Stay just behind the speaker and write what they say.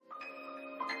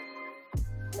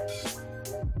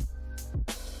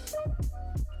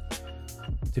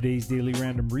Today's daily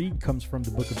random read comes from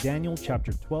the book of Daniel,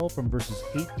 chapter 12, from verses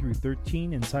 8 through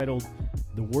 13, entitled,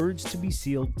 "The Words to be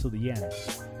Sealed Till the End."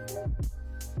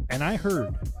 And I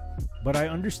heard, but I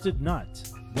understood not.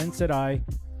 Then said I,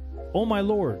 O my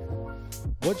Lord,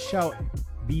 what shall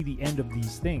be the end of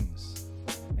these things?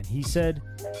 And he said,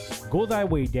 Go thy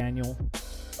way, Daniel,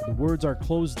 for the words are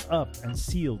closed up and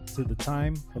sealed to the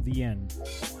time of the end.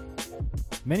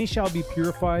 Many shall be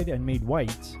purified and made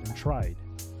white and tried.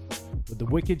 But the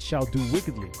wicked shall do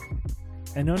wickedly,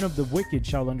 and none of the wicked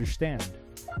shall understand.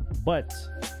 But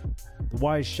the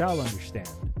wise shall understand.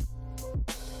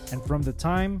 And from the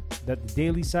time that the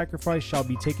daily sacrifice shall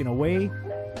be taken away,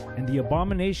 and the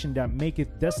abomination that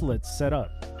maketh desolate set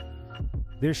up,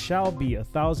 there shall be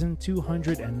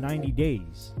 1,290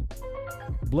 days.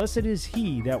 Blessed is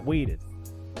he that waiteth,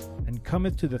 and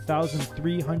cometh to the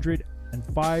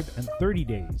 1,305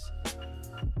 days.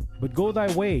 But go thy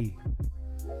way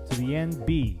to the end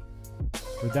be,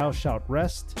 for thou shalt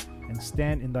rest and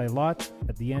stand in thy lot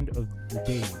at the end of the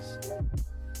days.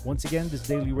 Once again, this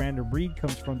daily random read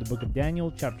comes from the book of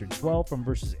Daniel, chapter 12, from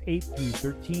verses 8 through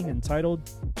 13, entitled,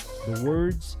 The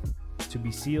Words to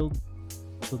be Sealed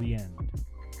Till the End.